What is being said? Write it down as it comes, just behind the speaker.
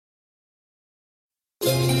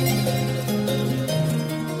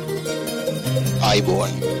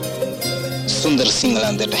ආයිබෝවන් සුන්දර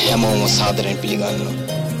සිංහලන්තයට හැමෝම සාදරයෙන් පිළිගන්නවා.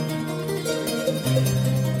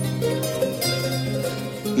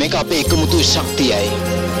 මේක අපේ එකමුතු ශක්තියයි.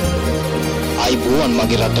 ආයිබෝවන්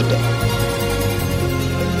මගේ රටට.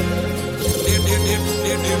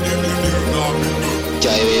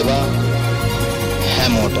 ජය වේවා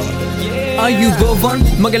හැමෝටම. ආයුබෝවන්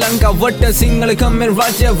මගේ ලංකාවට සිංහල කමෙන්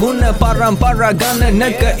රාජ්‍ය වුණ පරම්පරා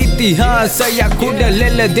ගණනක ඉතිහාසයක් උඩ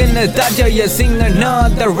ලෙල දෙන තාජය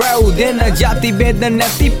සිංහනාද රැව් දෙන ජාති බෙද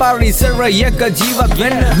නැති පරිසරයක ජීවත්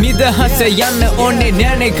වෙන්න නිදහස යන්න ඕනේ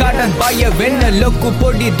නෑනේ කාටත් බය වෙන්න ලොකු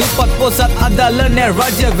පොඩි දුප්පත් පොසත් අදාළ නෑ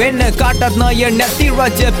රාජ්‍ය වෙන්න කාටත් ණය නැති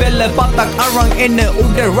රාජ්‍ය පෙළ පතක් අරන් එන්න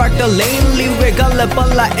උඩ රට ලේන් ලිව්වේ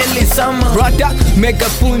ගල්පලා එලිසම රටක් මේක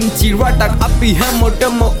පුංචි රටක් අපි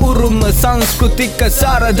හැමෝටම උරුම සංස්කෘතික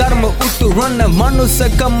සාර ධර්ම උතුරන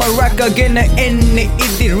මනුස්සකම රැකගෙන එන්නේ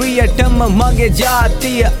ඉදිරියටම මගේ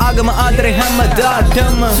ජාතිය ආගම ආදරේ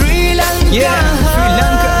හැමදාටම ශ්‍රී ලංකා ශ්‍රී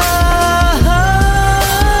ලංකා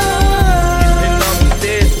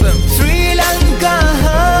ශ්‍රී ලංකා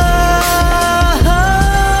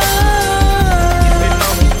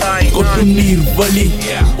கொட்டு நீர் வழி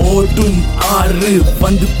ஓடும் ஆறு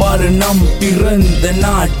வந்து பாரு நம் பிறந்த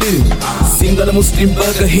நாட்டு சிங்கள முஸ்லிம்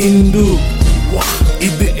பக ஹிந்து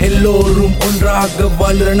இது எல்லோரும் ஒன்றாக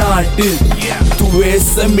வாழ்ற நாட்டு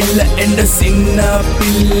துவேசமில்ல என்ற சின்ன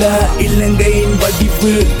பிள்ள இலங்கையின்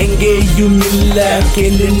வடிவு எங்கேயும் இல்ல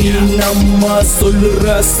கேளு நீ நம்ம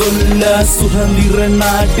சொல்லுற சொல்ல சுதந்திர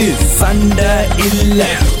நாடு சண்டை இல்ல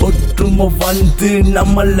ஒற்றுமை வந்து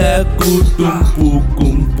நம்மள கூட்டும்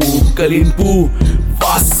பூக்கும் பூக்களின் பூ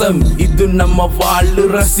வாசம் இது நம்ம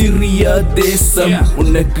வாழுற சிறிய தேசம்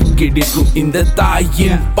உனக்கு கிடைக்கும் இந்த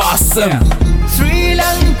தாயின் பாசம் Sri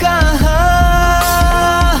Lanka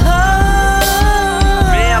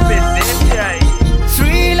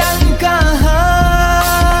Sri Lanka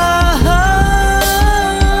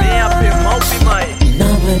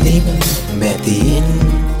නවදින මැතියෙන්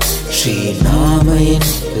ශ්‍රී නාමයෙන්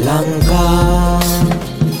ලංකා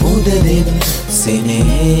මුදදෙන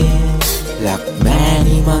සෙනේ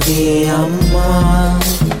ලක්මෑණි මගේ අම්මා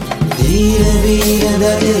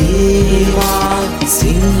දීරවීයදදේවා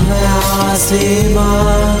සිංහයාසේවා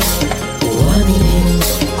වනිනෙන්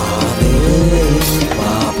ආදරේ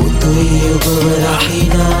පාපුතුයි ඔබව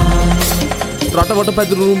රකිනා රටවට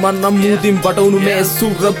පැදුරු මන්නම් මූදින් වටවුණු මේ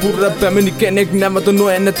සුරපුර පැමිණි කෙනෙක් නැවත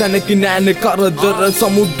නොයන්න තැනකි නෑනේ කරදර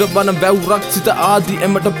සමුද්‍ර වන වැව් රක්ෂිත ආදී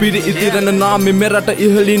එමට පිරි ඉතිරෙන නාමෙ මෙරට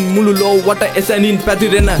ඉහළින් මුළු ලෝවට එසැනින්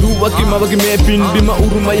පැතිරෙන රුවකි මවකි මේ පින්බිම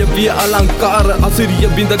උරුමය විය අලංකාර අසිරිය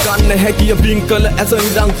බිඳ ගන්න හැකිය පින් කළ ඇස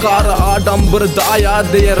නිලංකාර ආඩම්බර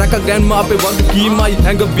දායාදය රැක ගැන්ම අපේ වගකීමයි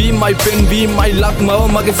හැඟවීමයි පෙන්වීමයි ලක්මව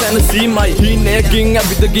මගේ සැනසීමයි හීනයකින්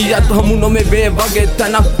ඇවිද ගියත් හමු නොමේ වේ වගේ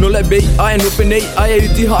තැනක් නොලැබෙයි අය නෙයි අය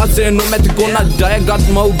ඉතිහාසය නොමැති කොනක් ජයගත්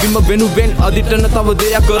මව් බිම වෙනුවෙන් අදිටන තව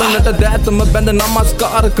දෙයක් කරනට දෑතම බැඳ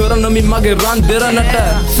නමස්කාර කරනමි මගේ රන් දෙරනට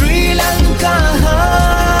Sri Lanka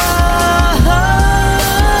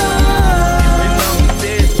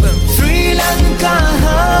Sri Lanka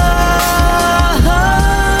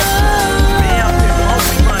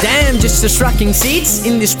Damn, just the striking seats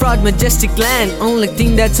in this proud majestic land. Only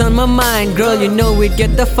thing that's on my mind, girl, you know we'd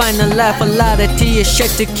get the final laugh. A lot of tears shed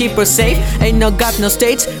to keep her safe. Ain't no got no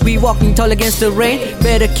states, we walking tall against the rain.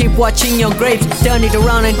 Better keep watching your grapes, turn it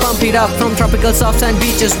around and pump it up. From tropical soft sand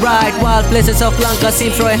beaches, right wild places of Lanka, see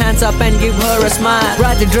throw your hands up and give her a smile.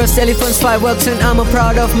 Ride the dress, elephants, fireworks, and I'm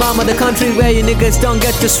proud of mama, the country where you niggas don't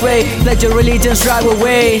get to sway. Let your religions drive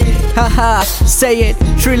away. Haha, say it,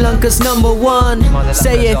 Sri Lanka's number one.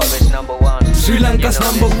 Say it, Sri Lanka's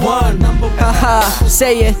number one. haha,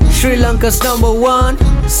 say it, Sri Lanka's number one.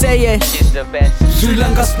 Say it, She's the best. Sri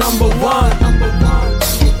Lanka's number one.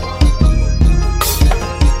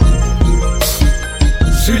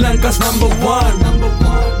 Sri Lanka's number one.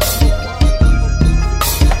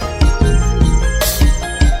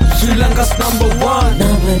 Sri Lanka's number one.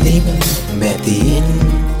 නවදින මැතියෙන්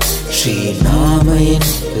ශ්‍රී නාමයෙන්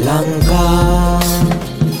ලංකා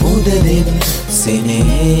මුදදෙන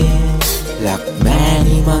සෙනේ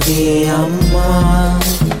ලක්මෑණි මගේ අම්මා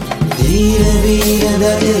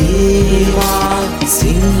දීරවීයදදේවා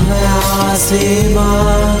සිංහයාසේවා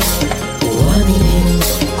වනිනෙන්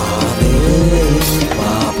ආදරේ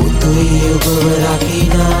පාපුතුයි ඔබව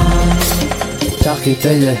රකිනා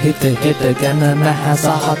චකිතය හිත හෙට ගැන නැහැ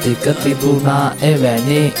සහතික තිබුණා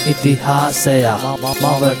එවැනි ඉතිහාසයක්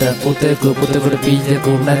මවට පුතෙකු පුතෙකුට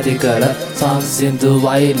පියෙකු නැති කර සංසිඳු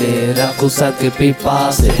වයිලේ රකුසක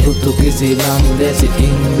පිපාසේ පෘතුගීසි ලංදේසි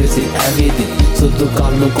ඉංග්‍රීසි ඇවිදි සුදු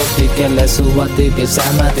කළු කොටි කෙලසු වතිගේ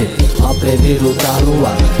සැමති අපේ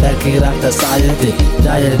විරුදරුවා රැකිරට සායති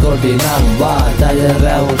ජය ගොඩි නම්වා ජය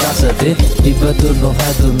රැව් රසති ඉපදුණු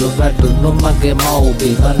හැදුණු වැටුණු මගේ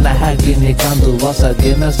මව්බිම නැහැගිනි කඳු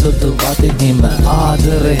වසගෙන සුදු වතිහිම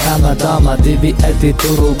ආදරේ හැමදාම දිවි ඇති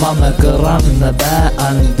තුරු මම කරන්න බෑ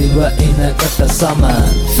අන්දිව ඉනකට සම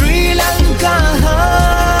ශ්‍රී ලංකා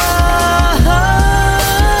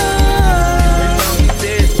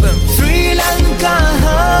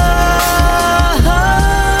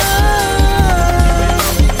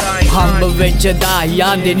හම්බ වෙච්ච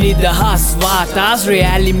දායන්දේ නිදහස් වාතාස්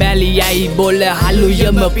රෑලි මැලි යයි බොල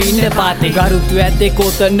හලුයම පින්න පාතේ ගරුතු ඇතේ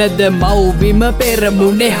කොතනද මව්බිම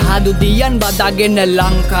පෙරමුණේ හදු දියන් බදාගෙන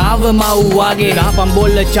ලංකාව මව්වාගේ ගාපම්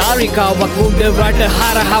බොල්ල චාරිකාවක් උඩ රට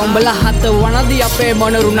හරහා උඹලා හත වනදී අපේ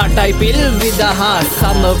මොනරු නටයි පිල් විදහස්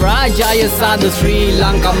සමරාජය සාද ශ්‍රී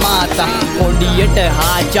ලංකා මාතා පොඩියට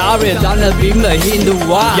ආචාර්ය දන බිම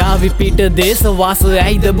හිඳුවා යාවි පිට දේශවාස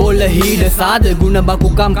ඇයිද බොල හීඩ සාද ගුණ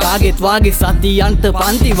බකුකම් කාගෙත් වාගේ සතියන්ත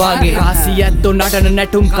පන්ති වාගේ කාසි ඇත්තෝ නටන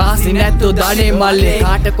නැටුම් කාසි නැත්තෝ දනේ මල්ලේ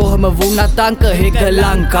කාට කොහම වුණත් අංක එක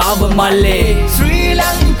ලංකාව මල්ලේ ශ්‍රී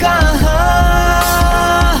ලංකා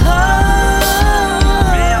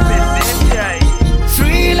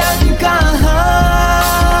ශ්‍රී ලංකා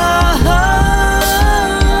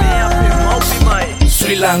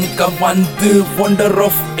Sri Lanka வந்து wonder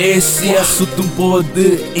of Asia சுத்தும் போது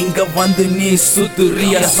இங்க வந்து நீ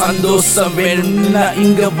சுத்துறியா சந்தோஷம் வேணும்னா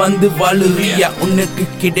இங்க வந்து வாழுறியா உனக்கு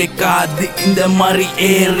கிடைக்காது இந்த மாதிரி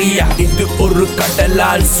ஏரியா இது ஒரு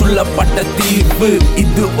கடலால் சூழப்பட்ட தீவு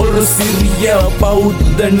இது ஒரு சிறிய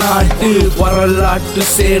பௌத்த நாட்டு வரலாற்று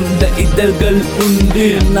சேர்ந்த இதழ்கள் உண்டு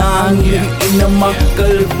நாங்கள் இன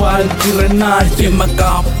மக்கள் வாழ்கிற நாட்டு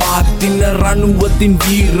காப்பாத்தின ராணுவத்தின்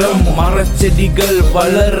வீரம் மரச்செடிகள்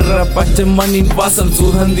வளர்ற பச்சை மண்ணின் வாசம்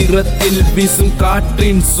சுதந்திரத்தில் வீசும்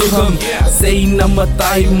காற்றின் சுகம் செய் நம்ம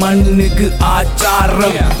தாய் மண்ணுக்கு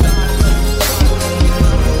ஆச்சாரம்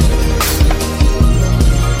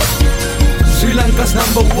Sri Lanka's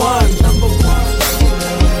number one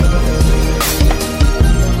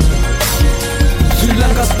Sri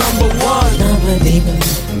Lanka's number one නවදින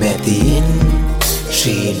මැතියෙන්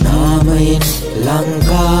ශ්‍රී නාමයෙන්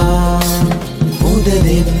ලංකා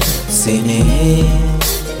මුදදෙන සෙනෙහේ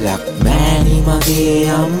ලක්මෑණි මගේ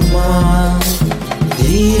අම්මා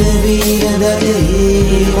දීරවීර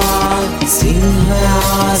දයේවා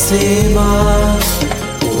සිංහයාසේවා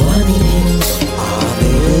වනිනෙන්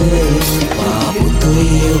ආදරේ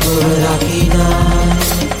පාපුතුයි ඔබ රකිනා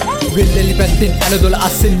වෙල්ලෙලි පැත්තෙන් ඇලදොල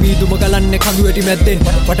අස්සෙන් මීදුම ගලන්නේ කඳු වැටි මැද්දෙන්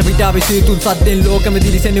වටපිටාවේ සීතුන් සද්දෙන් ලෝකෙම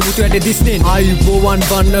දිලිසෙන්නේ මුතු ඇට දිස්නෙන් ආයුබෝවන්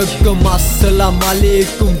වන්නක මස්සලා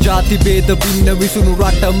මලේකුම් ජාති ભેද පින්න විසුණු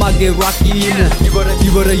රට මගේ රකීමු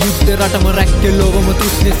ඉවර යුද්ධ රටම රැක්කේ ලෝකම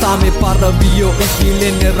තුස්නේ සාමේ පරවියෝ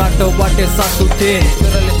ඉකිලෙන්නේ රට වටේ සතුටේ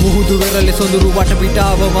මුහුදු වෙරළේ සොඳුරු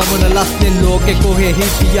වටපිටාව වමන ලස්නේ ලෝකේ කොහේ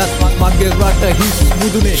හිටියත් මගේ රට හිස්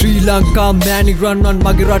මුදුනේ ශ්‍රී ලංකා මෑණි රන්වන්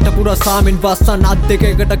මගේ රට පුරා සාමෙන් වස්සන් අත්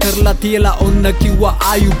දෙකකට කරලා තියලා ඔන්න කිව්වා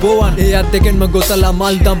ආයුබෝවන් ඒ අත් දෙකෙන්ම ගොතලා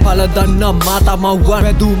මල් දම් පළ දන්න මාතා මව්වන්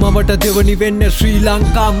වැදූ මවට දෙවනි වෙන්නේ ශ්‍රී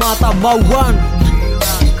ලංකා මාතා මව්වන්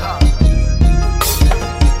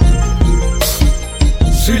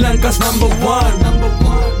Sri Lanka's number one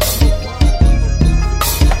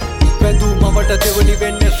වැදූ මවට දෙවනි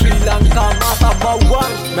වෙන්නේ ශ්‍රී ලංකා මාතා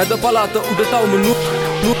මව්වන් මැද පළාත උඩ තවම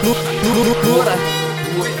නුවර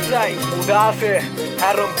උස්සයි උදාසේ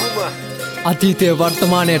හැරඹුම අතීතය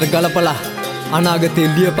වර්තමානයට ගලපලා අනාගතය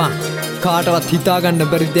ලියපන් කාටවත් හිතාගන්න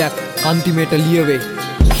බැරි දෙයක් අන්තිමේට ලියවේ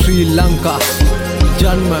ශ්‍රී ලංකා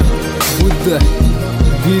ජන්ම බුද්ධ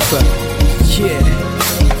දීප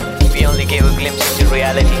We only gave a glimpse into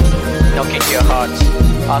reality. Knock into your hearts.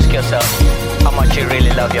 Ask yourself how much you really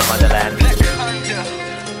love your motherland.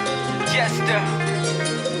 Jester,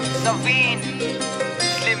 Saveen,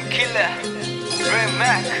 Slim Killer, DreMC,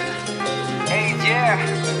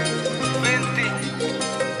 Vinthy,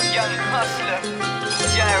 Young Hustler,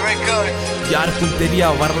 Jai Records. யாருக்கும் தெரியா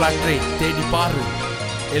வரலாற்றை தேடி பாரு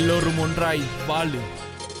எல்லோரும் ஒன்றாய் வாழு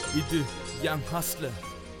இது யங் ஹஸ்லர்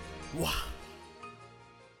வா